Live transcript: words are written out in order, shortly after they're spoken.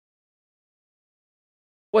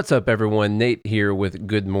What's up, everyone? Nate here with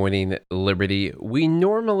Good Morning Liberty. We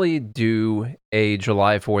normally do a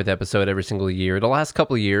July 4th episode every single year. The last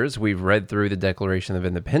couple of years, we've read through the Declaration of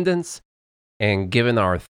Independence and given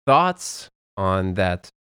our thoughts on that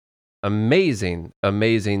amazing,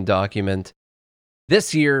 amazing document.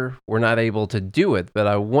 This year, we're not able to do it, but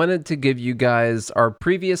I wanted to give you guys our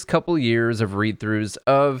previous couple years of read-throughs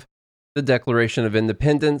of the Declaration of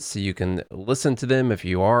Independence, so you can listen to them. If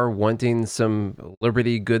you are wanting some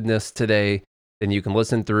liberty goodness today, then you can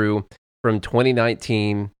listen through from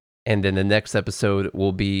 2019, and then the next episode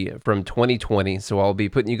will be from 2020. So I'll be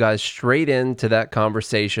putting you guys straight into that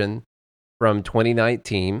conversation from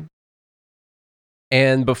 2019.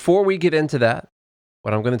 And before we get into that,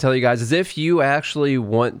 what I'm going to tell you guys is if you actually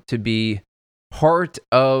want to be part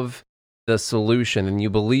of the solution, and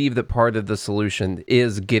you believe that part of the solution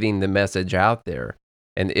is getting the message out there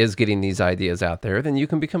and is getting these ideas out there, then you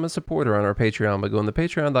can become a supporter on our Patreon by going to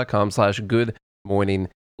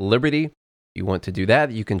patreon.com/goodmorningliberty. If you want to do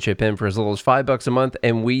that, you can chip in for as little as $5 a month,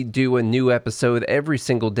 and we do a new episode every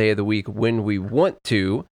single day of the week when we want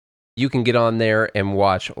to. You can get on there and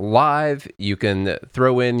watch live. You can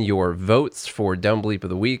throw in your votes for Dumb Bleep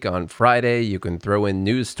of the Week on Friday. You can throw in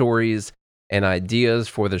news stories and ideas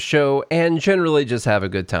for the show, and generally just have a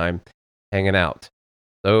good time hanging out.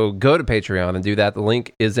 So go to Patreon and do that. The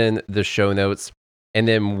link is in the show notes. And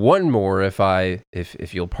then one more,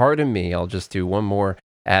 if you'll pardon me, I'll just do one more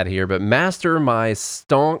ad here. But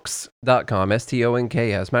mastermystonks.com,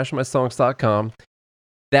 STONKS, mastermystonks.com.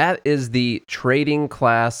 That is the trading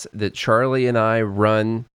class that Charlie and I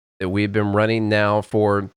run, that we've been running now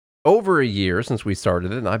for over a year since we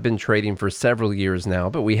started it. And I've been trading for several years now,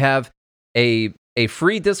 but we have a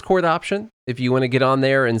free Discord option if you want to get on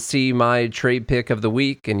there and see my trade pick of the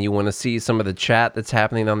week, and you want to see some of the chat that's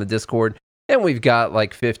happening on the Discord. And we've got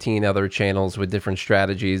like 15 other channels with different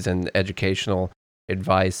strategies and educational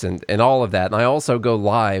advice and all of that. And I also go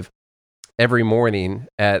live every morning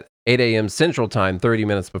at 8 a.m. Central Time, 30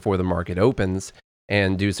 minutes before the market opens,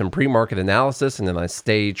 and do some pre-market analysis. And then I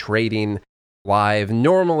stay trading live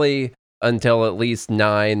normally until at least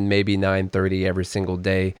 9, maybe 9:30 every single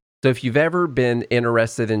day. So if you've ever been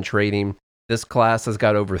interested in trading, this class has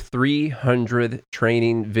got over 300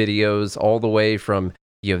 training videos, all the way from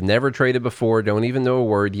you've never traded before, don't even know a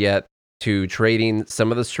word yet, to trading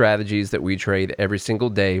some of the strategies that we trade every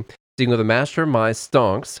single day. So you can go to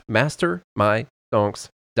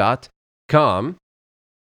mastermystonks.com,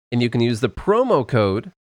 and you can use the promo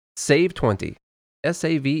code SAVE20,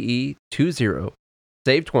 SAVE20,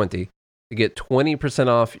 SAVE20, to get 20%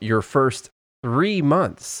 off your first 3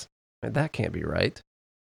 months. That can't be right.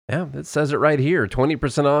 Yeah, it says it right here.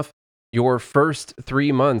 20% off your first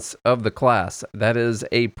 3 months of the class. That is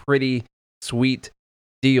a pretty sweet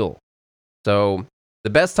deal. So the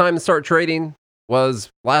best time to start trading was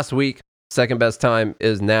last week. Second best time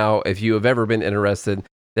is now. If you have ever been interested,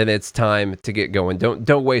 then it's time to get going.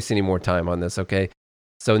 Don't waste any more time on this, okay?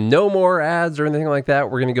 So no more ads or anything like that.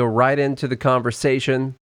 We're going to go right into the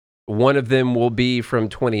conversation. One of them will be from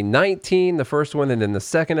 2019, the first one, and then the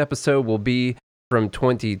second episode will be from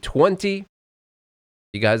 2020.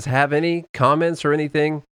 You guys have any comments or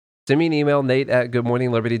anything? Send me an email,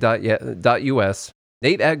 nate@goodmorningliberty.us,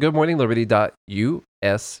 nate@goodmorningliberty.us.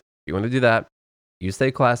 If you want to do that, you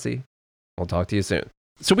stay classy. We'll talk to you soon.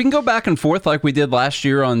 So we can go back and forth like we did last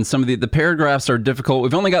year on some of the paragraphs are difficult.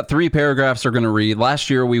 We've only got 3 paragraphs we're going to read. Last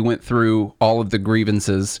year we went through all of the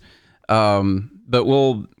grievances. But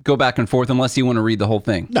we'll go back and forth unless you want to read the whole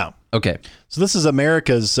thing. No. Okay. So this is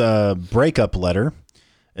America's breakup letter.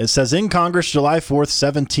 It says, in Congress, July 4th,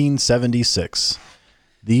 1776.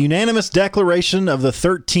 The unanimous declaration of the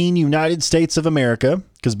 13 United States of America,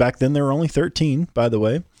 because back then there were only 13, by the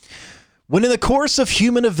way. When in the course of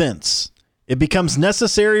human events, it becomes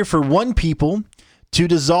necessary for one people to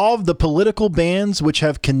dissolve the political bands which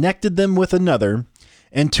have connected them with another,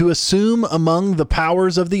 and to assume among the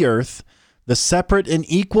powers of the earth the separate and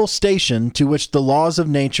equal station to which the laws of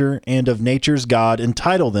nature and of nature's God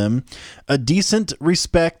entitle them, a decent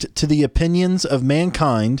respect to the opinions of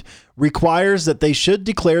mankind requires that they should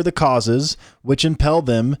declare the causes which impel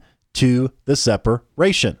them to the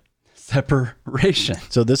separation. Separation.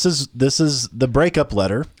 So this is the breakup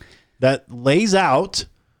letter that lays out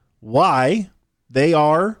why they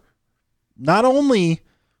are not only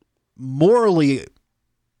morally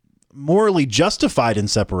justified in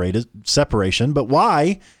separation, but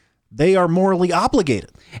why they are morally obligated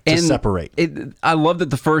to separate. I love that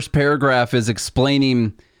the first paragraph is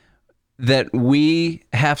explaining that we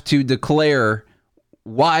have to declare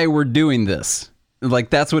why we're doing this.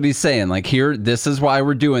 Like, that's what he's saying. Like, here, this is why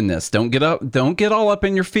we're doing this. Don't get all up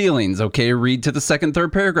in your feelings. Okay, read to the second,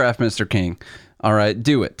 third paragraph, Mr. King. All right,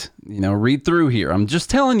 do it. Read through here. I'm just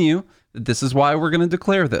telling you that this is why we're going to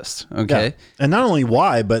declare this. Okay. Yeah. And not only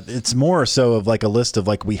why, but it's more so of like a list of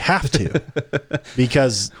like, we have to,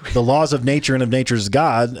 because the laws of nature and of nature's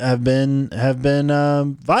God have been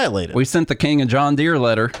violated. We sent the king a John Deere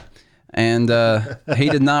letter, and he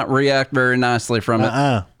did not react very nicely from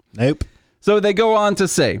it. Nope. So they go on to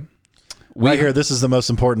say, right here, this is the most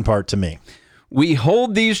important part to me. We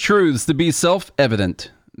hold these truths to be self-evident,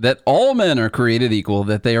 that all men are created equal,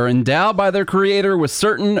 that they are endowed by their Creator with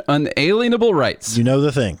certain unalienable rights. You know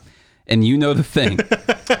the thing. And you know the thing.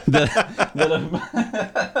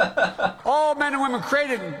 All men and women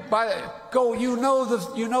created by you know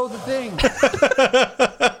the thing.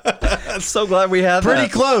 I'm so glad we had Pretty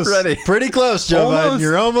that close. ready. Pretty close, Joe Biden.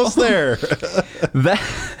 You're almost there.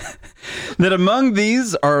 That among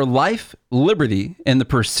these are life, liberty, and the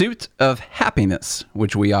pursuit of happiness,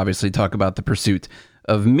 which we obviously talk about the pursuit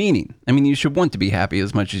of meaning. I mean, you should want to be happy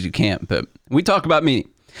as much as you can, but we talk about meaning.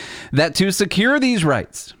 That to secure these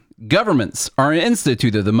rights, governments are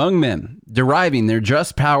instituted among men, deriving their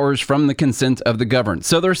just powers from the consent of the governed.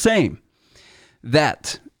 So they're saying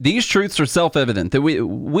that these truths are self-evident, that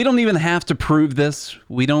we don't even have to prove this.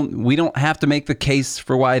 We don't have to make the case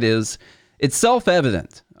for why it is. It's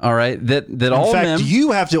self-evident, all right, that all men... In fact,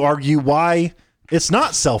 you have to argue why it's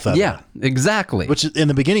not self-evident. Yeah, exactly. Which in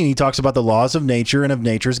the beginning, he talks about the laws of nature and of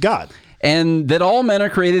nature's God. And that all men are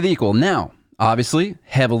created equal. Now, obviously,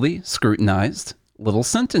 heavily scrutinized little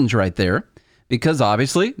sentence right there, because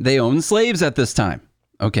obviously they own slaves at this time.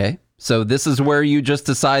 Okay, so this is where you just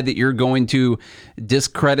decide that you're going to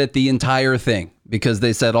discredit the entire thing, because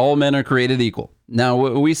they said all men are created equal. Now,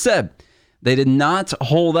 we said they did not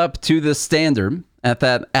hold up to this standard at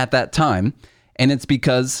that time, and it's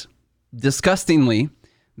because, disgustingly,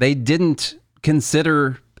 they didn't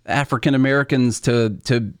consider African Americans to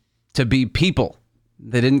be people.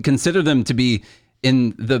 They didn't consider them to be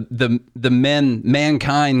in the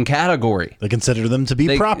mankind category. They consider them to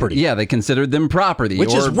be property. Yeah, they considered them property,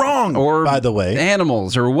 which is wrong. Or, by the way,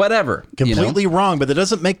 animals or whatever. Completely wrong. But that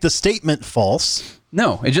doesn't make the statement false.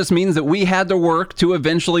 No, it just means that we had to work to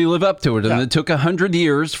eventually live up to it, and it took 100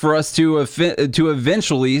 years for us to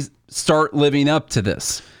eventually start living up to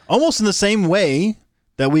this. Almost in the same way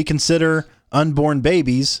that we consider unborn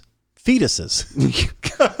babies fetuses.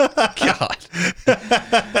 God.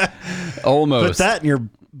 Almost. Put that in your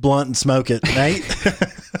blunt and smoke it, Nate.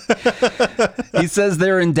 He says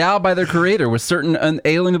they're endowed by their Creator with certain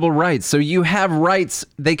unalienable rights. So you have rights.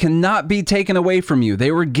 They cannot be taken away from you.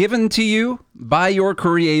 They were given to you by your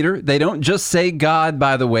Creator. They don't just say God,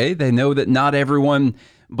 by the way. They know that not everyone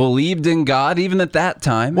believed in God, even at that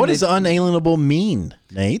time. What does unalienable mean,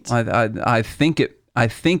 Nate? I think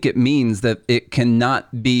it means that it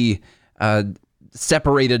cannot be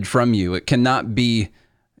separated from you. It cannot be,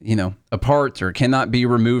 apart, or cannot be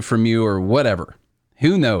removed from you, or whatever.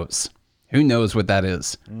 Who knows? Who knows what that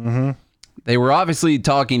is? Mm-hmm. They were obviously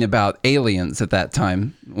talking about aliens at that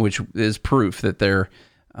time, which is proof that there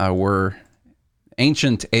were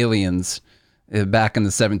ancient aliens back in the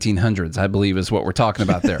 1700s, I believe is what we're talking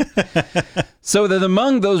about there. So that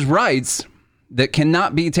among those rights that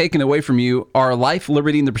cannot be taken away from you are life,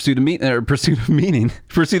 liberty, and the pursuit of meaning,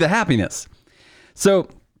 pursuit of happiness. So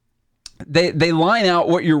they line out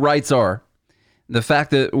what your rights are. The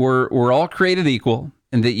fact that we're all created equal,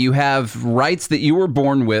 and that you have rights that you were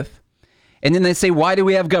born with. And then they say, why do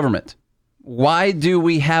we have government? Why do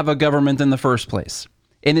we have a government in the first place?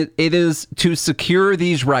 And it is to secure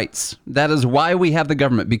these rights. That is why we have the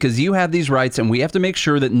government, because you have these rights, and we have to make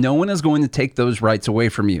sure that no one is going to take those rights away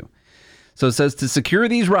from you. So it says, to secure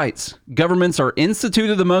these rights, governments are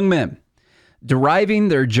instituted among men, deriving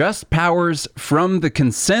their just powers from the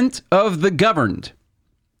consent of the governed.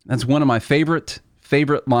 That's one of my favorite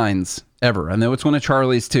lines ever. I know it's one of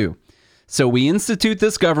Charlie's too. So we institute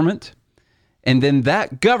this government, and then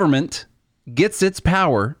that government gets its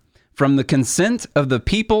power from the consent of the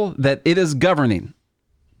people that it is governing,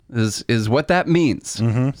 is what that means.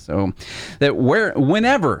 Mm-hmm. So that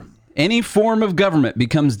whenever any form of government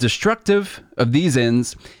becomes destructive of these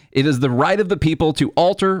ends, it is the right of the people to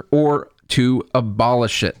alter or to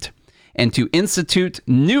abolish it, and to institute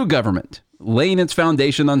new government, laying its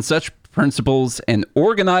foundation on such principles and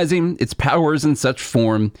organizing its powers in such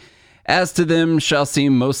form as to them shall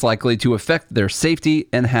seem most likely to affect their safety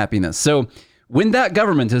and happiness. So when that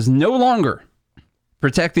government is no longer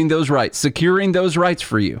protecting those rights, securing those rights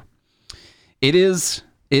for you, it is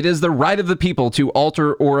the right of the people to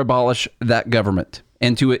alter or abolish that government,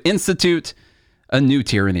 and to institute a new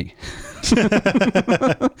tyranny.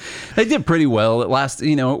 They did pretty well. It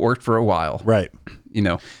worked for a while. Right.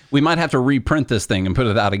 We might have to reprint this thing and put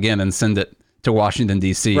it out again and send it to Washington,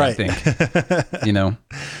 D.C., Right. I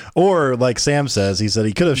think. Or like Sam says, he said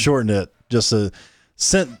he could have shortened it, just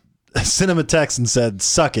sent him a text and said,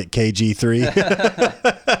 "Suck it, KG3."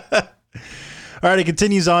 All right, it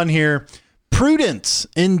continues on here. Prudence,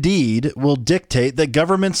 indeed, will dictate that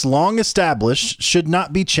governments long established should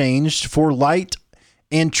not be changed for light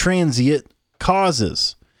and transient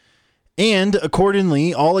causes. And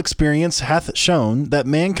accordingly, all experience hath shown that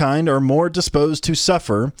mankind are more disposed to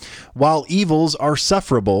suffer, while evils are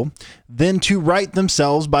sufferable, than to right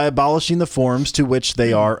themselves by abolishing the forms to which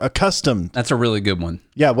they are accustomed. That's a really good one.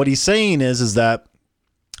 Yeah, what he's saying is that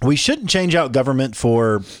we shouldn't change out government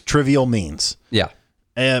for trivial means. Yeah.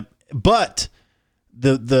 But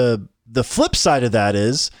the flip side of that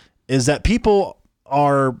is that people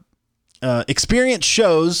are experience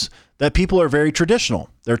shows that people are very traditional.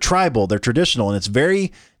 They're tribal, they're traditional, and it's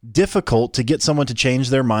very difficult to get someone to change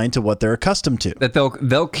their mind to what they're accustomed to. That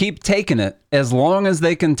they'll keep taking it as long as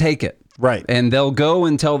they can take it. Right. And they'll go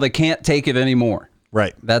until they can't take it anymore.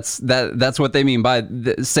 Right. That's what they mean by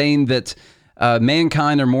saying that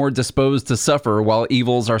mankind are more disposed to suffer while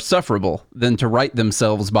evils are sufferable than to right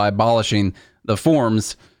themselves by abolishing the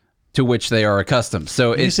forms to which they are accustomed.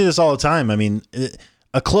 So You see this all the time. I mean,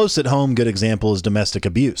 a close at home good example is domestic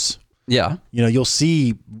abuse. yeah, You'll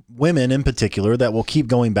see women in particular that will keep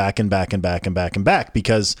going back and back and back and back and back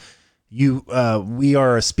because we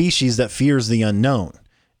are a species that fears the unknown.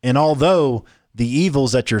 And although the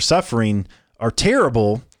evils that you're suffering are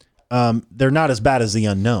terrible, they're not as bad as the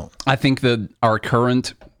unknown. I think that our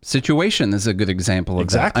current situation is a good example of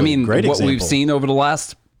that. I mean, Great what we've example. seen over the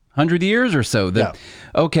last 100 years or so. That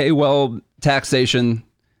okay, well, taxation,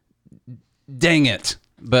 dang it.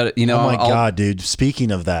 But Oh my God, dude.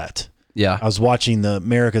 Speaking of that, yeah. I was watching the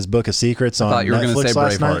America's Book of Secrets on thought you were going to Netflix say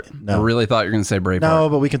last Braveheart. night. No. I really thought you were going to say Braveheart. No,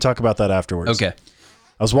 but we can talk about that afterwards. Okay.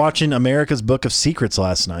 I was watching America's Book of Secrets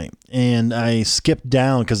last night, and I skipped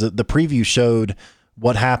down because the preview showed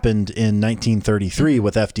what happened in 1933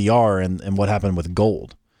 with FDR and what happened with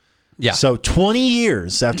gold. Yeah. So 20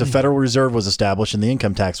 years after Federal Reserve was established and the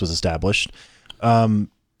income tax was established,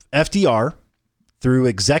 FDR, through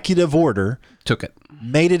executive order, Took it.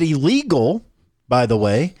 made it illegal, by the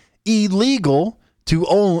way, illegal to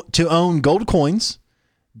own gold coins,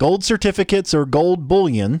 gold certificates, or gold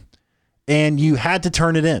bullion, and you had to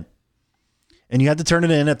turn it in. And you had to turn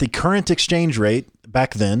it in at the current exchange rate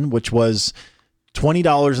back then, which was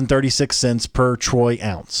 $20.36 per troy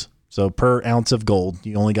ounce. So per ounce of gold,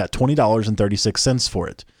 you only got $20.36 for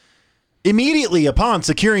it. Immediately upon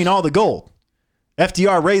securing all the gold,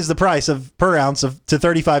 FDR raised the price of per ounce to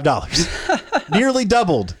 $35. Nearly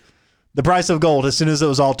doubled the price of gold as soon as it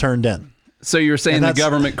was all turned in. So you're saying And the that's-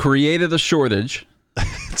 government created a shortage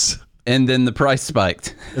and then the price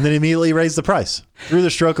spiked. And then immediately raised the price through the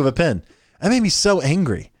stroke of a pen. That made me so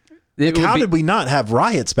angry. How did we not have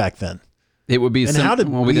riots back then? It would be and how did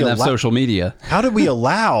we we didn't have allow- social media. How did we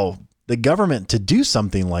allow the government to do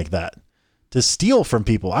something like that? To steal from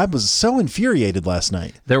people? I was so infuriated last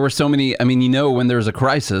night. There were so many. I mean, when there's a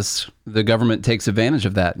crisis, the government takes advantage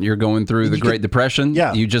of that. You're going through the Great Depression.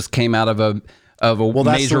 Yeah. You just came out of a Well,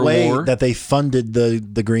 that's major the way war. that they funded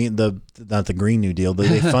not the Green New Deal, but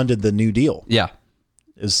they funded the New Deal. Yeah.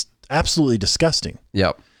 It's absolutely disgusting.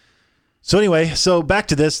 Yep. So anyway, back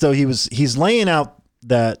to this though. He's laying out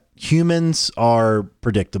that humans are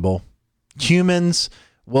predictable. Humans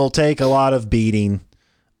will take a lot of beating,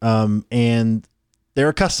 and they're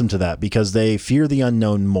accustomed to that because they fear the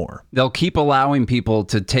unknown more. They'll keep allowing people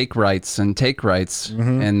to take rights, and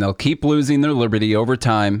they'll keep losing their liberty over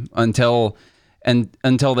time until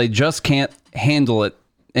they just can't handle it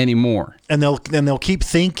anymore. And they'll keep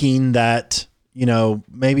thinking that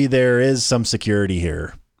maybe there is some security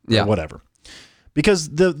here, or whatever, because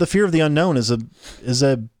the fear of the unknown is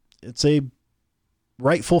a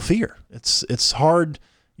rightful fear. It's hard.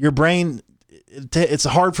 Your brain. It's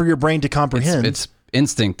hard for your brain to comprehend. It's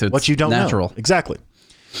instinct. It's what you don't natural. know. Exactly.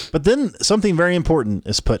 But then something very important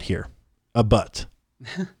is put here. A but.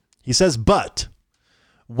 He says, but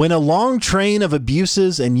when a long train of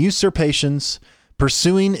abuses and usurpations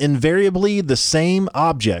pursuing invariably the same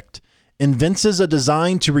object evinces a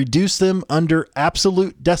design to reduce them under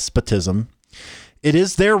absolute despotism, it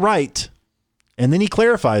is their right. And then he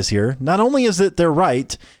clarifies here, not only is it their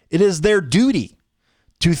right, it is their duty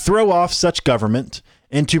to throw off such government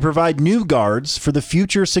and to provide new guards for the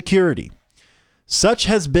future security. Such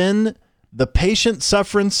has been the patient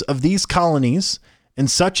sufferance of these colonies and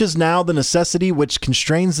such is now the necessity which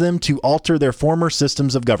constrains them to alter their former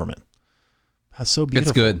systems of government. That's so beautiful.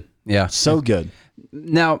 It's good. Yeah. So good.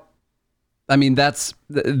 Now, I mean, that's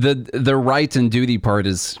the right and duty part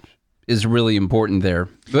is really important there.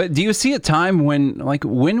 But do you see a time when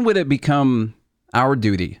would it become our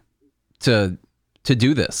duty to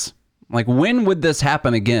do this? Like, when would this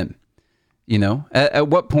happen again? You know, at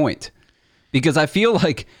what point? Because I feel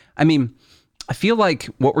like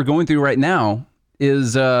what we're going through right now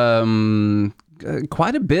is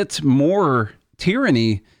quite a bit more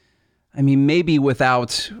tyranny. I mean, maybe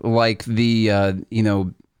without like the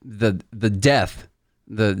death,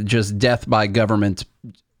 just death by government,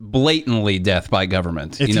 blatantly death by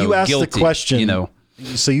government. If you ask guilty, the question,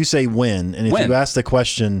 so you say when, and if you ask the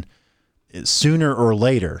question sooner or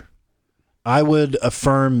later, I would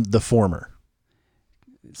affirm the former.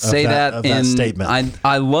 Say that in statement.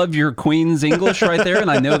 I love your Queen's English right there, and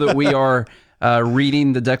I know that we are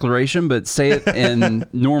reading the Declaration, but say it in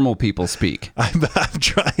normal people speak. I'm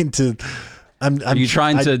trying to. Are you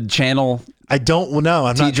trying to channel? I don't know.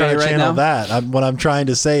 I'm not trying to channel that. What I'm trying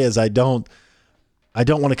to say is I don't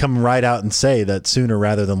want to come right out and say that sooner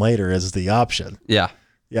rather than later is the option. Yeah.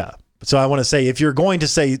 Yeah. So I want to say, if you're going to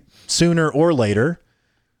say sooner or later,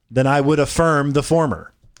 then I would affirm the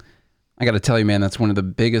former. I got to tell you, man, that's one of the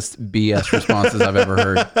biggest BS responses I've ever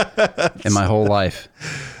heard in my whole life.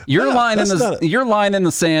 Your line in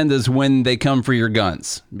the sand is when they come for your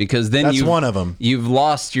guns, because then that's one of them. You've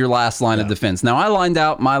lost your last line of defense. Now, I lined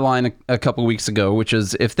out my line a couple of weeks ago, which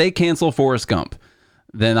is if they cancel Forrest Gump,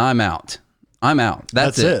 then I'm out. I'm out.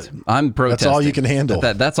 That's it. I'm protesting. That's all you can handle.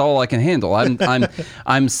 That's all I can handle.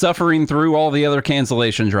 I'm suffering through all the other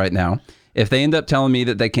cancellations right now. If they end up telling me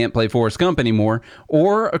that they can't play Forrest Gump anymore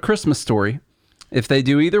or A Christmas Story, if they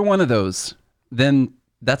do either one of those, then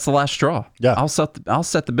that's the last straw. Yeah. I'll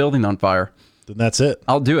set the building on fire. Then that's it.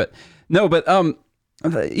 I'll do it. No, but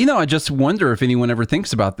I just wonder if anyone ever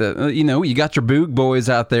thinks about that. You got your Boog boys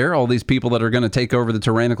out there, all these people that are going to take over the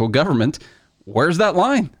tyrannical government. Where's that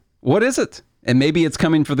line? What is it? And maybe it's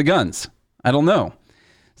coming for the guns. I don't know.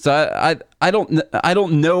 So I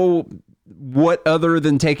don't know what other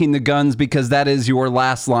than taking the guns, because that is your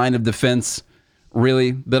last line of defense,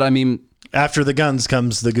 really. But I mean, after the guns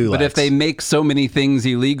comes the gulags. But if they make so many things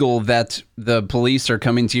illegal that the police are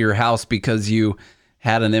coming to your house because you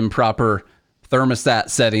had an improper thermostat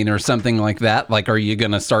setting or something like that, like, are you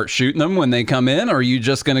going to start shooting them when they come in, or are you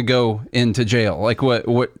just going to go into jail? Like, what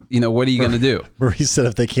are you going to do? Marie said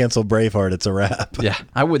if they cancel Braveheart, it's a wrap. Yeah,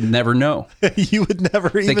 I would never know. You would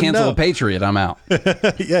never even know. If they cancel The Patriot, I'm out.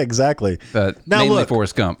 Yeah, exactly. But now, mainly look,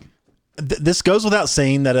 Forrest Gump. This goes without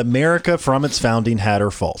saying that America from its founding had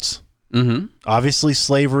her faults. Mm-hmm. Obviously,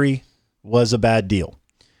 slavery was a bad deal.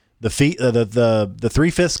 The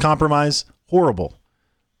 3/5 compromise, horrible.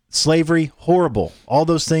 Slavery, horrible. All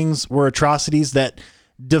those things were atrocities that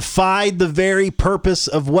defied the very purpose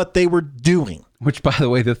of what they were doing. Which, by the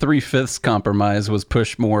way, the 3/5 compromise was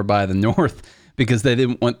pushed more by the North because they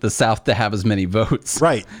didn't want the South to have as many votes.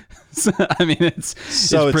 Right. So, I mean, it's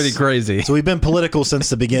pretty crazy. So we've been political since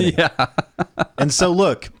the beginning. Yeah. And so,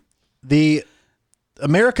 look,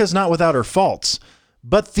 America's not without her faults,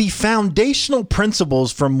 but the foundational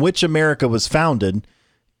principles from which America was founded,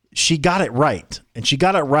 she got it right. And she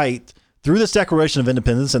got it right through this Declaration of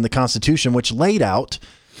Independence and the Constitution, which laid out,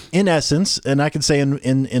 in essence, and I can say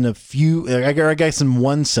in a few, I guess in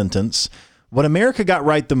one sentence, what America got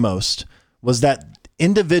right the most was that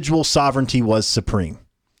individual sovereignty was supreme.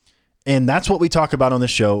 And that's what we talk about on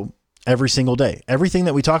this show every single day. Everything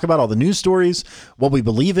that we talk about, all the news stories, what we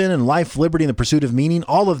believe in life, liberty, and the pursuit of meaning,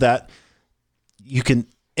 all of that, you can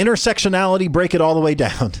intersectionality break it all the way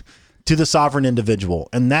down to the sovereign individual.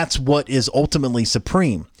 And that's what is ultimately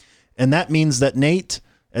supreme. And that means that, Nate,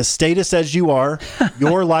 as statist as you are,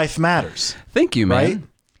 your life matters. Thank you, man. Right?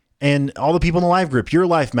 And all the people in the live group, your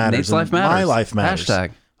life matters. Nate's life matters. My life matters.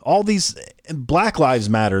 Hashtag. All these Black lives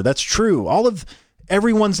matter. That's true. All of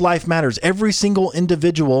everyone's life matters. Every single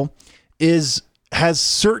individual has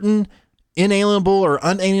certain inalienable or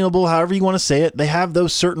unalienable, however you want to say it. They have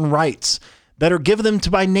those certain rights that are given them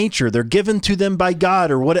by nature. They're given to them by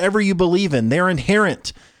God or whatever you believe in. They're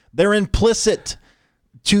inherent. They're implicit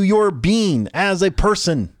to your being as a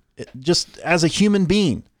person, just as a human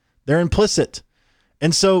being. They're implicit.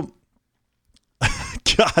 And so,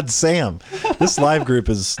 God, Sam, this live group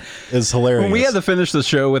is hilarious. When we had to finish the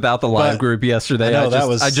show without the live group yesterday,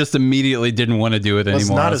 I just immediately didn't want to do it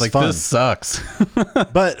anymore. I was like, fun. This sucks.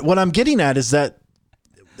 But what I'm getting at is that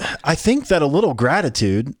I think that a little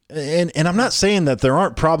gratitude, and I'm not saying that there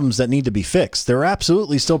aren't problems that need to be fixed. There are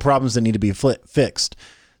absolutely still problems that need to be fixed.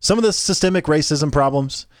 some of the systemic racism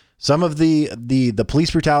problems, some of the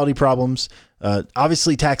police brutality problems,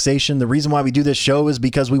 obviously taxation. The reason why we do this show is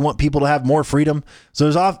because we want people to have more freedom.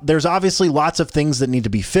 So there's obviously lots of things that need to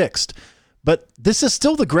be fixed. But this is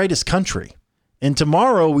still the greatest country. And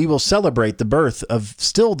tomorrow we will celebrate the birth of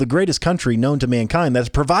still the greatest country known to mankind that's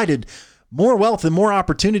provided more wealth and more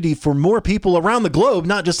opportunity for more people around the globe,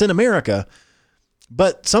 not just in America,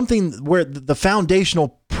 but something where the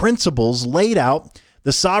foundational principles laid out,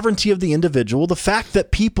 the sovereignty of the individual, the fact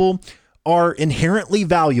that people are inherently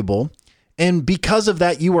valuable, and because of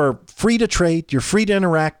that, you are free to trade, you're free to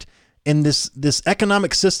interact, and this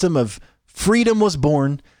economic system of freedom was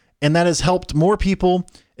born, and that has helped more people.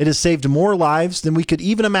 It has saved more lives than we could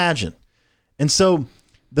even imagine. And so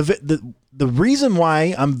the reason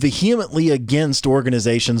why I'm vehemently against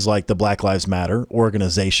organizations like the Black Lives Matter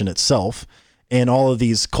organization itself and all of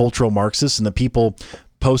these cultural Marxists and the people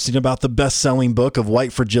posting about the best-selling book of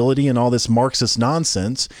white fragility and all this Marxist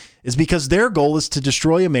nonsense is because their goal is to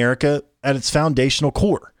destroy America at its foundational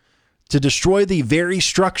core, to destroy the very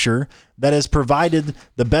structure that has provided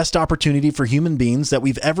the best opportunity for human beings that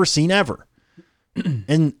we've ever seen ever.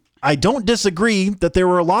 And I don't disagree that there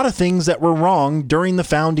were a lot of things that were wrong during the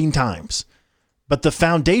founding times, but the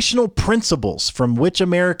foundational principles from which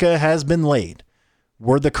America has been laid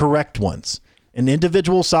were the correct ones. And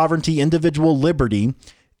individual sovereignty, individual liberty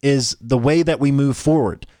is the way that we move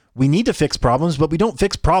forward. We need to fix problems, but we don't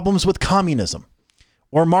fix problems with communism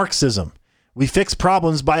or Marxism. We fix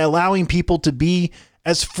problems by allowing people to be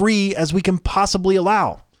as free as we can possibly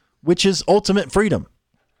allow, which is ultimate freedom.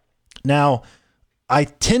 Now, I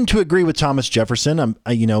tend to agree with Thomas Jefferson.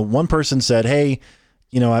 One person said, "Hey,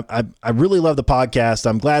 I really love the podcast.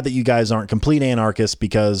 I'm glad that you guys aren't complete anarchists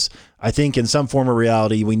because I think in some form of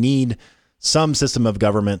reality we need some system of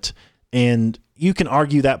government." And you can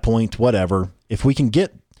argue that point, whatever. If we can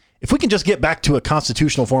just get back to a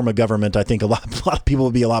constitutional form of government, I think a lot of people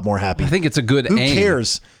would be a lot more happy. I think it's a good aim.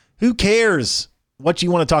 Who cares what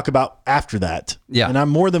you want to talk about after that? Yeah. And I'm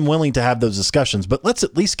more than willing to have those discussions, but let's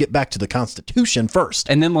at least get back to the Constitution first.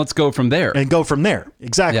 And then let's go from there.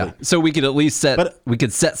 Exactly. Yeah. So we could at least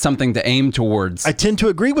set something to aim towards. I tend to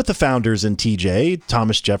agree with the founders in TJ,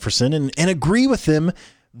 Thomas Jefferson, and agree with them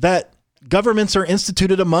that governments are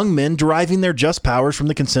instituted among men deriving their just powers from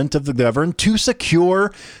the consent of the governed to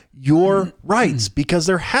secure your rights, because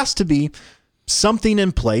there has to be something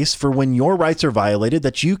in place for when your rights are violated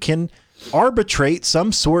that you can arbitrate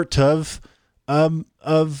some sort of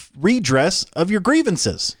redress of your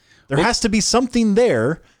grievances. There has to be something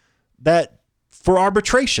there that for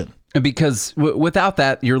arbitration. Because without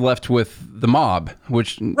that, you're left with the mob,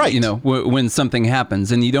 which, when something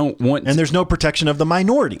happens and you don't want... And there's no protection of the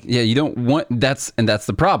minority. Yeah, you don't want... That's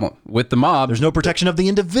the problem. With the mob... There's no protection of the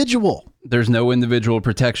individual. There's no individual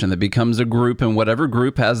protection. That becomes a group, and whatever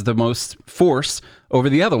group has the most force over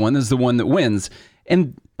the other one is the one that wins.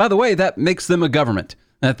 And by the way, that makes them a government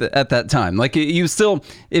at that time. Like, you still,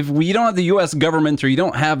 if you don't have the U.S. government, or you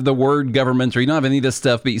don't have the word government, or you don't have any of this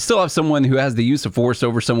stuff, but you still have someone who has the use of force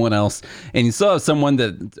over someone else, and you still have someone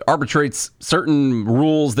that arbitrates certain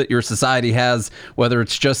rules that your society has, whether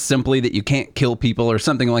it's just simply that you can't kill people or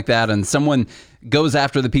something like that, and someone goes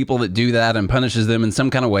after the people that do that and punishes them in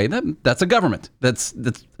some kind of way, that's a government. That's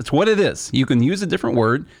what it is. You can use a different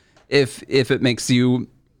word if it makes you,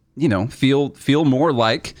 feel more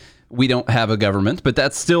like we don't have a government, but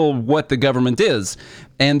that's still what the government is.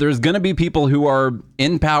 And there's going to be people who are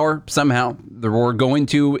in power somehow. We're going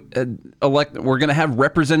to we're going to have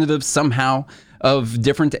representatives somehow of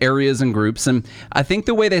different areas and groups. And I think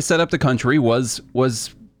the way they set up the country was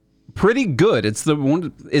pretty good. Is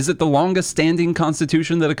it the longest standing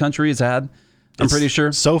constitution that a country has had? I'm pretty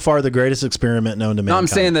sure. So far, the greatest experiment known to mankind. No, I'm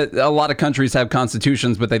saying that a lot of countries have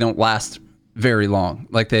constitutions, but they don't last very long.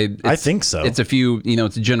 I think so. It's a few,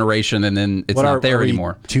 it's a generation, and then it's not there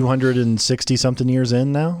anymore. 260 something years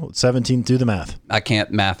in now. 17. Do the math. I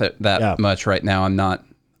can't math it that much right now. I'm not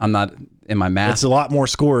in my math. It's a lot more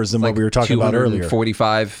scores than what we were talking about earlier.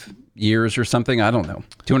 245 years or something. I don't know.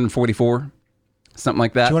 244, something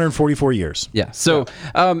like that. 244 years. Yeah. So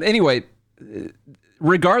anyway,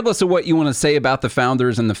 regardless of what you want to say about the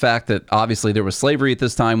founders and the fact that obviously there was slavery at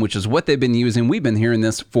this time, which is what they've been using. We've been hearing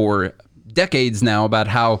this for decades now about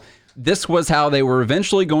how this was how they were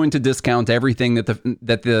eventually going to discount everything that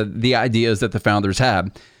the ideas that the founders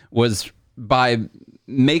had, was by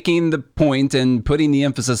making the point and putting the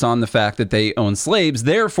emphasis on the fact that they owned slaves.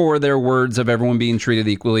 Therefore, their words of everyone being treated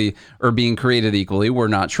equally or being created equally were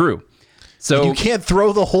not true. So you can't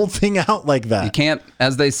throw the whole thing out like that. You can't,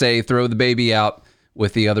 as they say, throw the baby out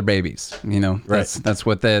with the other babies. Right.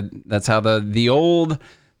 That's how the old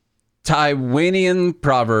Taiwanian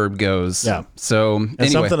proverb goes. Yeah. So And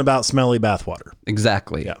anyway, something about smelly bathwater.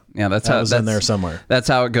 exactly. Yeah. Yeah. That's That how was in there somewhere. That's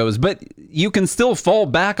how it goes. But you can still fall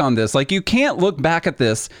back on this. Like, you can't look back at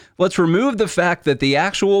this. Let's remove the fact that the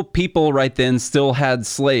actual people right then still had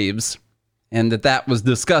slaves and that was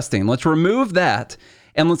disgusting. Let's remove that.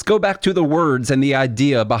 And let's go back to the words and the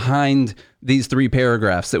idea behind these 3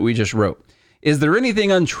 paragraphs that we just wrote. Is there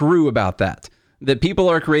anything untrue about that? That people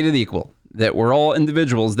are created equal, that we're all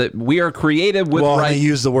individuals, that we are created with Well, rights. they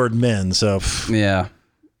use the word men, so Yeah.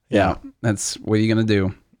 That's what are you going to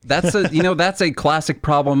do? That's a, that's a classic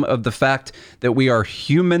problem of the fact that we are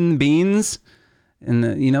human beings. And,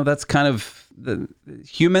 that's kind of the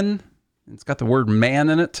human. It's got the word man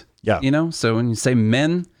in it. Yeah. So when you say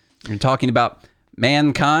men, you're talking about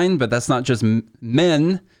mankind, but that's not just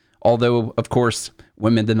men. Although, of course,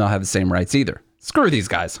 women did not have the same rights either. Screw these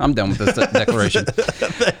guys. I'm done with this declaration.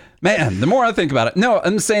 Man, the more I think about it. No,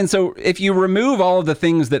 I'm saying, so if you remove all of the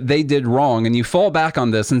things that they did wrong and you fall back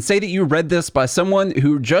on this and say that you read this by someone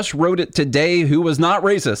who just wrote it today who was not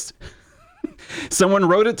racist, someone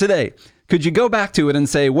wrote it today, could you go back to it and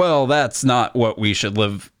say, well, that's not what we should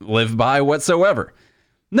live by whatsoever?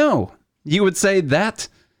 No, you would say that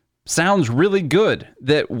sounds really good,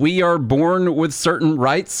 that we are born with certain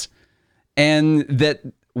rights and that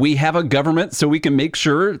we have a government so we can make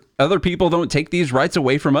sure other people don't take these rights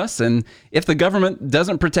away from us. And if the government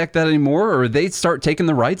doesn't protect that anymore, or they start taking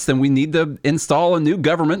the rights, then we need to install a new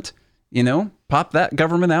government, pop that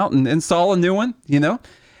government out and install a new one,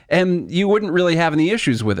 and you wouldn't really have any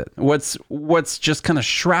issues with it. What's just kind of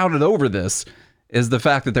shrouded over this is the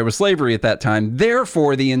fact that there was slavery at that time.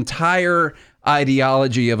 Therefore, the entire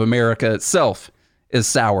ideology of America itself is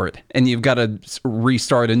soured, and you've got to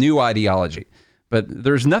restart a new ideology. But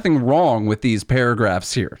there's nothing wrong with these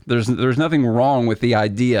paragraphs here. There's nothing wrong with the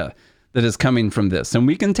idea that is coming from this. And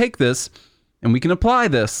we can take this and we can apply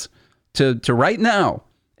this to right now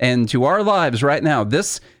and to our lives right now.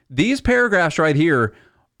 These paragraphs right here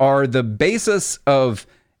are the basis of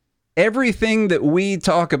everything that we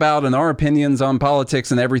talk about in our opinions on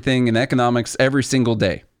politics and everything in economics every single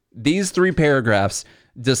day. These 3 paragraphs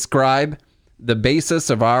describe the basis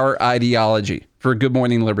of our ideology for Good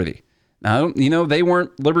Morning Liberty. Now, they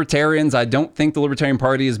weren't libertarians. I don't think the Libertarian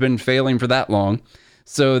Party has been failing for that long.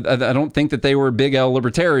 So I don't think that they were big L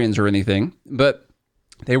libertarians or anything, but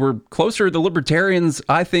they were closer to libertarians,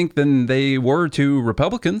 I think, than they were to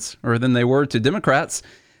Republicans or than they were to Democrats.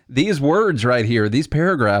 These words right here, these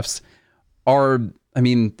paragraphs are,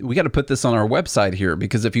 we got to put this on our website here,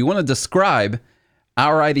 because if you want to describe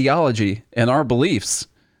our ideology and our beliefs,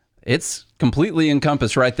 it's completely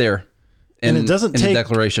encompassed right there. And it doesn't take the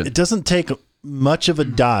declaration. It doesn't take much of a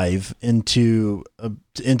dive into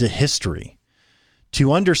history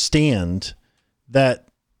to understand that,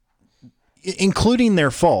 including their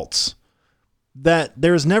faults, that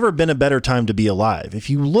there's never been a better time to be alive. If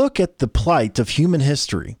you look at the plight of human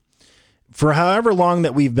history, for however long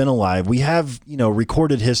that we've been alive, we have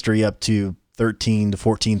recorded history up to 13 to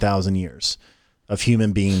 14,000 years of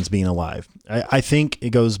human beings being alive. I think it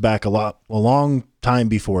goes back a long time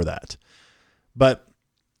before that. But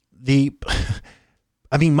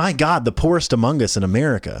my God, the poorest among us in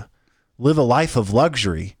America live a life of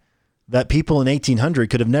luxury that people in 1800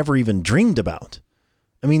 could have never even dreamed about.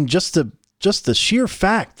 Just the sheer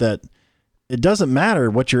fact that it doesn't matter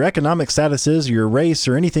what your economic status is, or your race,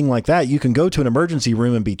 or anything like that. You can go to an emergency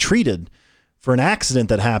room and be treated for an accident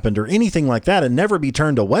that happened or anything like that and never be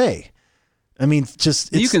turned away.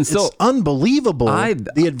 It's unbelievable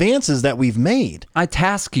the advances that we've made. I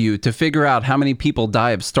task you to figure out how many people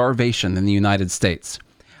die of starvation in the United States.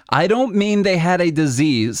 I don't mean they had a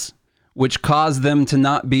disease which caused them to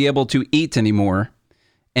not be able to eat anymore,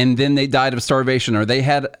 and then they died of starvation, or they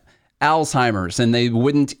had Alzheimer's and they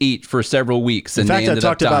wouldn't eat for several weeks. In fact, I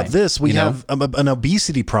talked about this. We have an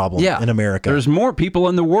obesity problem in America. There's more people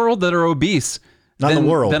in the world that are obese.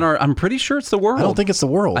 I'm pretty sure it's the world. I don't think it's the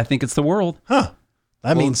world. I think it's the world. Huh.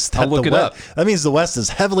 That means that I'll look it up. That means the West is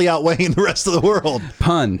heavily outweighing the rest of the world.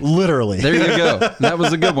 Pun. Literally. There you go. That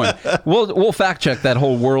was a good one. We'll fact check that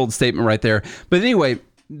whole world statement right there. But anyway,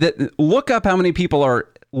 look up how many people are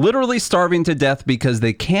literally starving to death because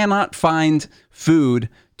they cannot find food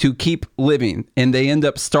to keep living, and they end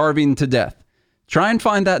up starving to death. Try and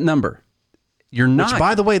find that number. You're not. Which,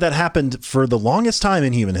 by the way, that happened for the longest time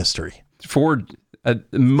in human history. For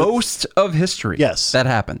most of history. Yes. That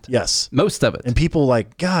happened. Yes. Most of it. And people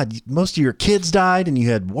God, most of your kids died and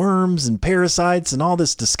you had worms and parasites and all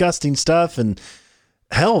this disgusting stuff. And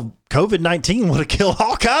hell, COVID-19 would have killed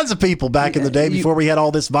all kinds of people back in the day before we had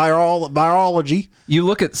all this virology. You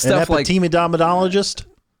look at stuff like epidemiologist.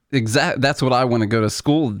 That's what I want to go to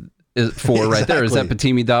school for right there is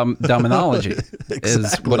Exactly. epidemiology is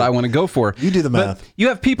Exactly. what I want to go for. You do the But math. you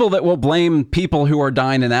have people that will blame people who are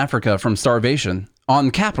dying in Africa from starvation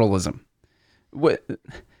on capitalism.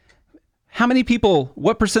 How many people,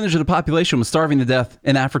 what percentage of the population was starving to death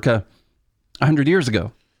in Africa 100 years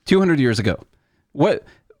ago, 200 years ago? What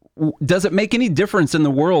does it make any difference in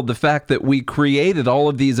the world, the fact that we created all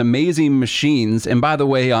of these amazing machines? And by the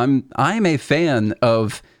way, I'm a fan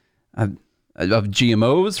of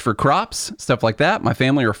GMOs for crops, stuff like that. My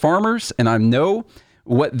family are farmers, and I know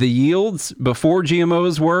what the yields before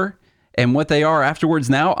GMOs were and what they are afterwards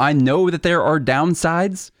now. I know that there are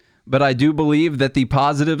downsides, but I do believe that the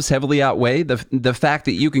positives heavily outweigh the fact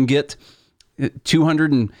that you can get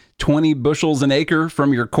 220 bushels an acre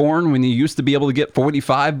from your corn when you used to be able to get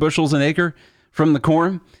 45 bushels an acre from the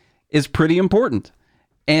corn is pretty important.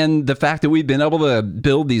 And the fact that we've been able to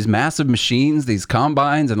build these massive machines, these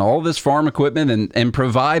combines and all this farm equipment and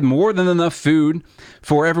provide more than enough food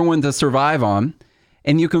for everyone to survive on.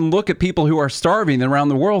 And you can look at people who are starving around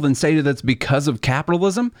the world and say that it's because of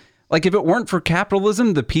capitalism. Like if it weren't for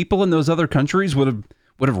capitalism, the people in those other countries would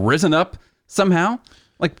have risen up somehow.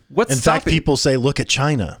 Like what's In fact, people say, look at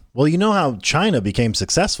China. Well, you know how China became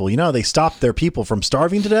successful. You know how they stopped their people from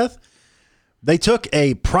starving to death? They took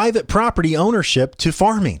a private property ownership to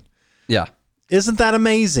farming. Yeah. Isn't that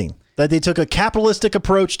amazing that they took a capitalistic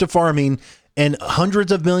approach to farming and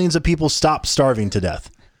hundreds of millions of people stopped starving to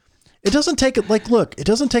death? It doesn't take it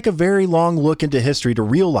doesn't take a very long look into history to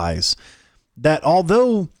realize that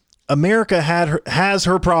although America has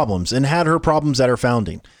her problems and had her problems at her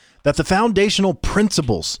founding, that the foundational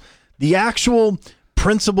principles, the actual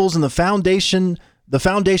principles and the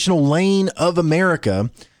foundational lane of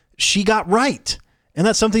America, she got right. And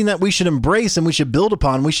that's something that we should embrace and we should build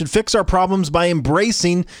upon. We should fix our problems by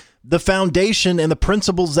embracing the foundation and the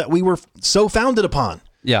principles that we were so founded upon.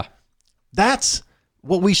 Yeah. That's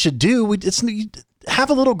what we should do.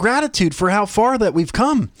 Have a little gratitude for how far that we've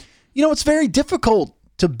come. You know, it's very difficult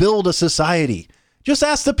to build a society. Just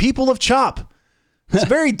ask the people of Chop. It's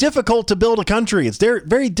very difficult to build a country. It's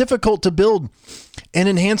very difficult to build and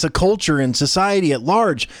enhance a culture and society at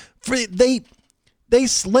large. They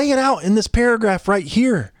lay it out in this paragraph right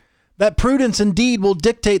here. That prudence indeed will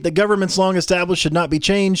dictate that governments long established should not be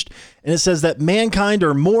changed. And it says that mankind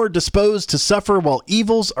are more disposed to suffer while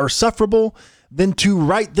evils are sufferable than to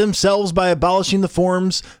right themselves by abolishing the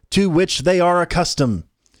forms to which they are accustomed.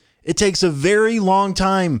 It takes a very long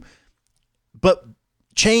time, but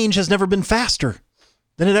change has never been faster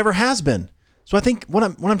than it ever has been. So I think what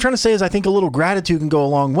I'm trying to say is I think a little gratitude can go a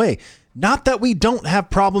long way. Not that we don't have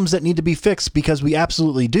problems that need to be fixed, because we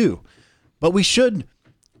absolutely do. But we should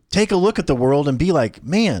take a look at the world and be like,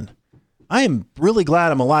 man, I am really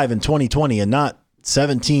glad I'm alive in 2020 and not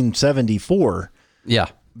 1774. Yeah.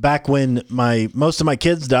 Back when most of my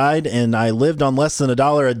kids died and I lived on less than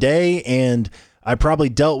 $1 a day, and I probably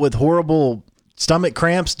dealt with horrible stomach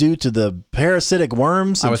cramps due to the parasitic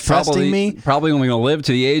worms infesting me. Probably only going to live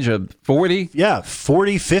to the age of 40. Yeah,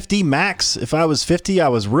 40, 50 max. If I was 50, I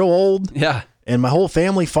was real old. Yeah. And my whole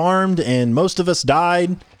family farmed and most of us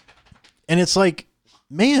died. And it's like,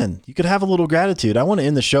 man, you could have a little gratitude. I want to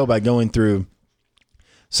end the show by going through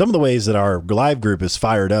some of the ways that our live group is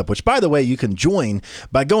fired up, which, by the way, you can join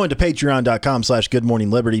by going to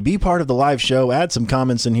patreon.com/goodmorningliberty. Be part of the live show. Add some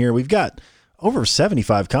comments in here. We've got over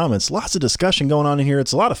 75 comments, lots of discussion going on in here.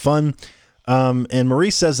 It's a lot of fun. And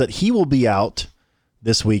Maurice says that he will be out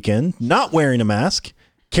this weekend, not wearing a mask,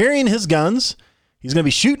 carrying his guns. He's going to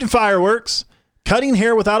be shooting fireworks, cutting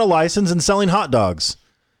hair without a license, and selling hot dogs.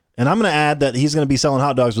 And I'm going to add that he's going to be selling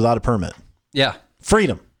hot dogs without a permit. Yeah.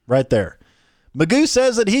 Freedom right there. Magoo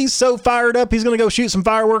says that he's so fired up, he's going to go shoot some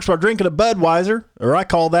fireworks while drinking a Budweiser, or I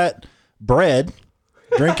call that bread.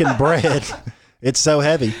 Drinking bread. It's so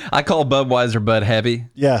heavy. I call Budweiser Bud Heavy.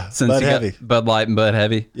 Yeah, Since Bud you got Heavy. Bud Light and Bud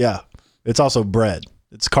Heavy. Yeah. It's also bread.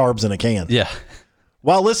 It's carbs in a can. Yeah.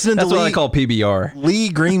 While listening That's to what I call PBR. Lee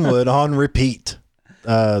Greenwood on repeat.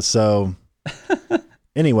 So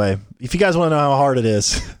anyway, if you guys want to know how hard it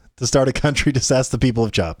is to start a country, just ask the people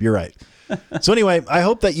of Chop. You're right. So anyway, I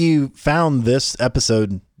hope that you found this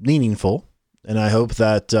episode meaningful, and I hope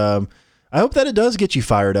that it does get you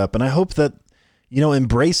fired up, and I hope that, you know,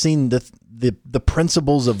 embracing the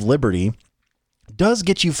principles of liberty does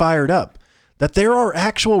get you fired up, that there are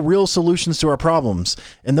actual real solutions to our problems,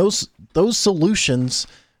 and those solutions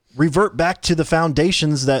revert back to the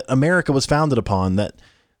foundations that America was founded upon,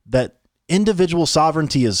 that individual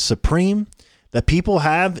sovereignty is supreme, that people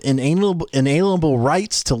have inalienable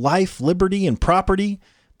rights to life, liberty, and property,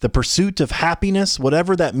 the pursuit of happiness,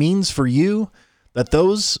 whatever that means for you, that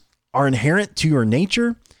those are inherent to your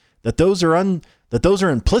nature, that those are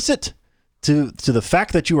implicit to the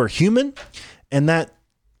fact that you are human, and that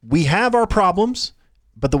we have our problems,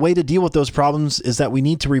 but the way to deal with those problems is that we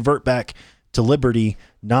need to revert back to liberty,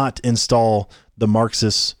 not install the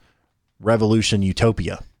Marxist revolution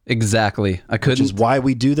utopia. Exactly. I couldn't. Which is why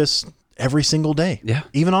we do this every single day. Yeah.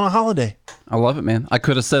 Even on a holiday. I love it, man. I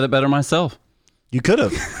could have said it better myself. You could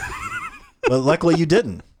have. But luckily you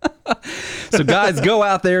didn't. So guys, go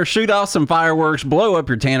out there, shoot off some fireworks, blow up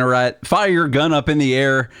your tannerite, fire your gun up in the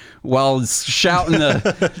air while shouting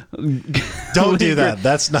Don't do that.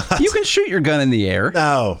 That's not. You can shoot your gun in the air.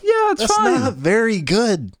 No. Yeah, it's that's fine. That's not very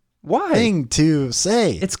good. Why? Thing to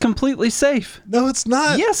say. It's completely safe. No, it's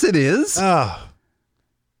not. Yes, it is. Oh.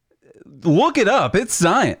 Look it up. It's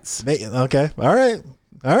science. Okay. All right.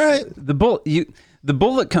 The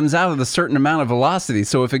bullet comes out at a certain amount of velocity.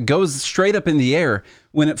 So if it goes straight up in the air,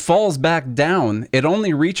 when it falls back down, it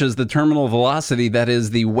only reaches the terminal velocity that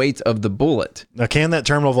is the weight of the bullet. Now, can that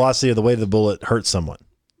terminal velocity of the weight of the bullet hurt someone?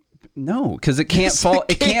 No, because it can't fall.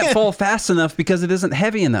 It can't fall fast enough because it isn't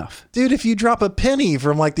heavy enough. Dude, if you drop a penny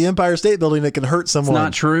from like the Empire State Building, it can hurt someone. It's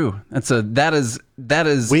not true. That is.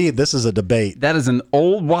 This is a debate. That is an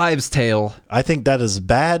old wives' tale. I think that is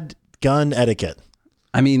bad gun etiquette.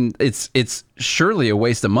 I mean, it's surely a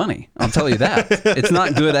waste of money. I'll tell you that. It's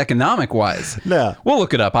not good economic wise. No. We'll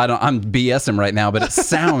look it up. I'm BSing right now, but it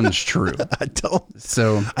sounds true. I don't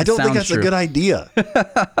think think that's a good idea.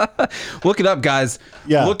 Look it up, guys.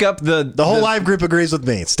 Yeah. Look up the whole live group agrees with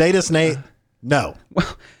me. Status Nate, no.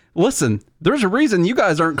 Well, listen, there's a reason you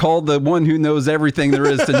guys aren't called the one who knows everything there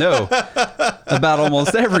is to know about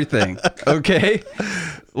almost everything. Okay?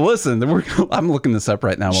 Listen, I'm looking this up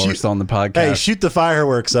right now while we're still on the podcast. Hey, shoot the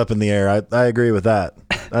fireworks up in the air. I agree with that.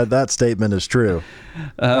 That statement is true.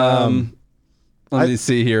 Let me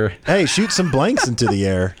see here. Hey, shoot some blanks into the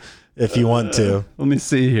air if you want to. Let me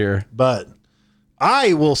see here. But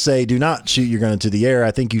I will say do not shoot your gun into the air.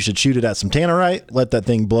 I think you should shoot it at some tannerite, let that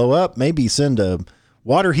thing blow up, maybe send a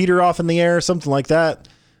water heater off in the air, something like that.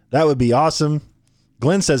 That would be awesome.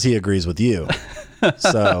 Glenn says he agrees with you.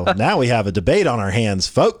 So now we have a debate on our hands,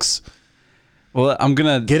 folks. Well, I'm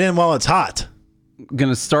going to get in while it's hot.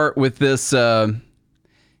 Going to start with this.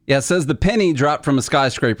 It says the penny dropped from a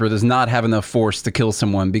skyscraper does not have enough force to kill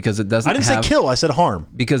someone because it doesn't I didn't say kill, I said harm.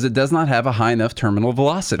 Because it does not have a high enough terminal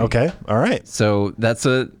velocity. Okay. All right. So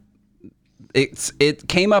it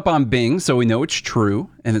came up on Bing, so we know it's true,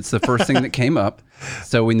 and it's the first thing that came up.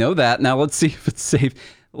 So we know that. Now let's see if it's safe.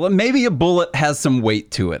 Well, maybe a bullet has some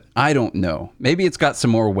weight to it. I don't know. Maybe it's got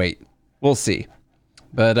some more weight. We'll see.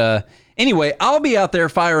 But anyway, I'll be out there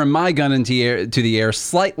firing my gun into the air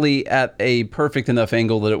slightly at a perfect enough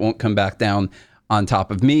angle that it won't come back down on top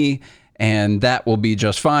of me, and that will be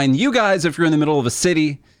just fine. You guys, if you're in the middle of a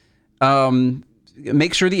city,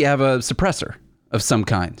 make sure that you have a suppressor of some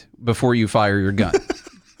kind before you fire your gun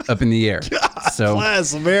up in the air. So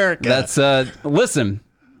bless America. That's listen.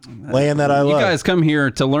 Land that I love. You guys come here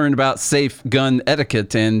to learn about safe gun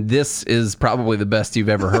etiquette, and this is probably the best you've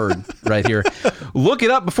ever heard right here. Look it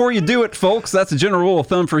up before you do it, folks. That's a general rule of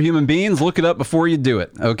thumb for human beings. Look it up before you do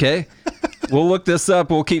it, okay? We'll look this up.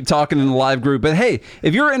 We'll keep talking in the live group. But hey,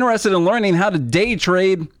 if you're interested in learning how to day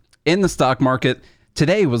trade in the stock market,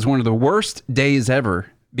 today was one of the worst days ever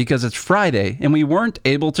because it's Friday and we weren't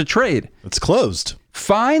able to trade. It's closed.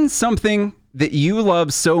 Find something that you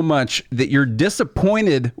love so much that you're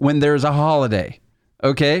disappointed when there's a holiday.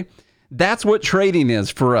 Okay? That's what trading is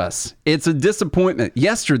for us. It's a disappointment.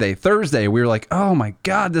 Yesterday, Thursday, we were like, oh my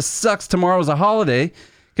God, this sucks. Tomorrow's a holiday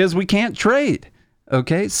because we can't trade.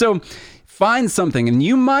 Okay? So find something, and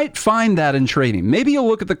you might find that in trading. Maybe you'll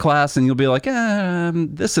look at the class and you'll be like,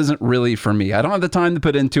 this isn't really for me. I don't have the time to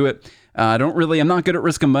put into it. I'm not good at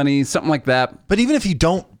risk of money, something like that. But even if you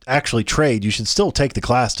don't actually trade, you should still take the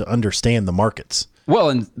class to understand the markets. Well,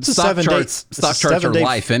 and stock charts are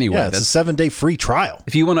life anyway. Yeah, it's a 7-day free trial.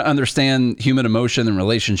 If you want to understand human emotion and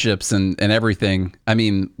relationships and everything, I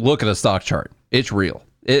mean, look at a stock chart. It's real.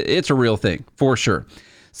 It's a real thing for sure.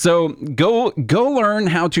 So go learn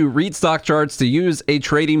how to read stock charts, to use a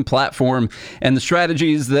trading platform, and the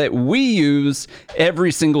strategies that we use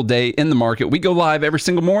every single day in the market. We go live every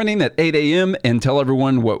single morning at 8 a.m. and tell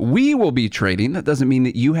everyone what we will be trading. That doesn't mean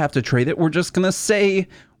that you have to trade it. We're just going to say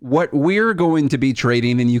what we're going to be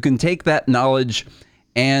trading, and you can take that knowledge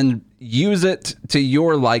and use it to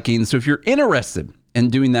your liking. So if you're interested in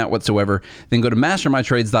doing that whatsoever, then go to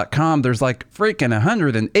mastermytrades.com. There's like freaking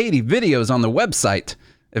 180 videos on the website.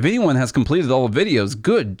 If anyone has completed all the videos,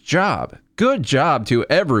 good job. Good job to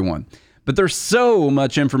everyone. But there's so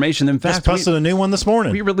much information. In Just fact, posted a new one this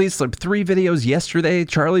morning. we released like 3 videos yesterday.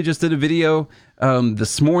 Charlie just did a video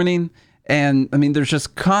this morning. And I mean, there's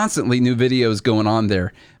just constantly new videos going on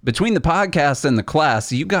there. Between the podcast and the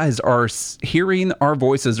class, you guys are hearing our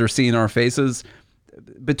voices or seeing our faces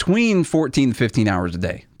between 14 to 15 hours a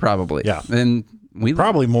day, probably. Yeah. And we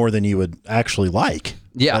Probably more than you would actually like.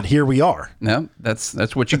 Yeah. But here we are. No, that's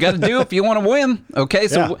what you got to do if you want to win. Okay,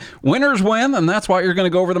 so Yeah. Winners win, and that's why you're going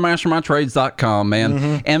to go over to mastermindtrades.com,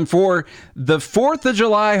 man. And for the 4th of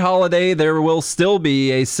July holiday, there will still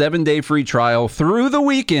be a 7-day free trial through the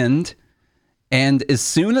weekend. And as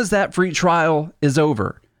soon as that free trial is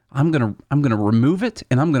over, I'm gonna remove it,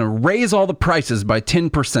 and I'm gonna raise all the prices by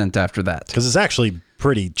 10% after that. Because it's actually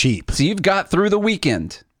pretty cheap. So you've got through the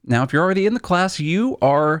weekend. Now, if you're already in the class, you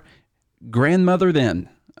are grandmother then,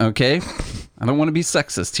 okay? I don't want to be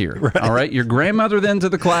sexist here, all right? Your grandmother then to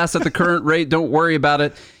the class at the current rate. Don't worry about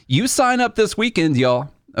it. You sign up this weekend,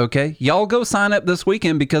 y'all, okay? Y'all go sign up this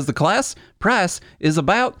weekend because the class price is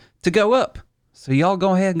about to go up. So y'all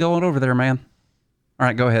go ahead and go on over there, man. All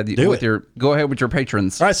right, go ahead with your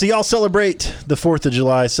patrons. All right, so y'all celebrate the 4th of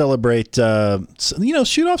July. Celebrate,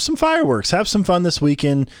 shoot off some fireworks. Have some fun this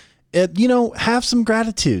weekend. Have some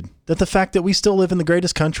gratitude that the fact that we still live in the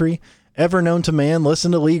greatest country ever known to man.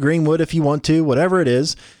 Listen to Lee Greenwood if you want to, whatever it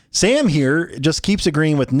is. Sam here just keeps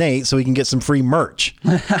agreeing with Nate so he can get some free merch,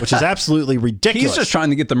 which is absolutely ridiculous. He's just trying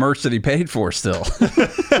to get the merch that he paid for still.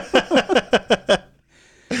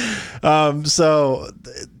 So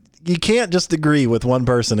you can't just agree with one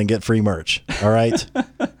person and get free merch. All right.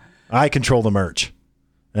 I control the merch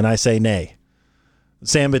and I say nay.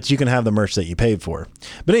 Sam, but you can have the merch that you paid for.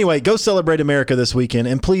 But anyway, go celebrate America this weekend.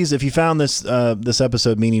 And please, if you found this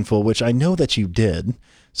episode meaningful, which I know that you did,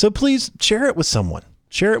 so please share it with someone.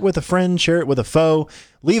 Share it with a friend. Share it with a foe.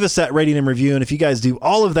 Leave us that rating and review. And if you guys do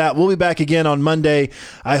all of that, we'll be back again on Monday.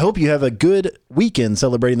 I hope you have a good weekend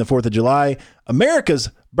celebrating the 4th of July, America's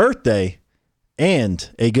birthday, and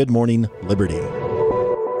a good morning, Liberty.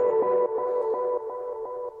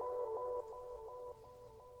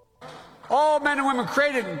 All men and women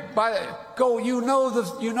created by you know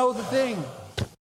the thing.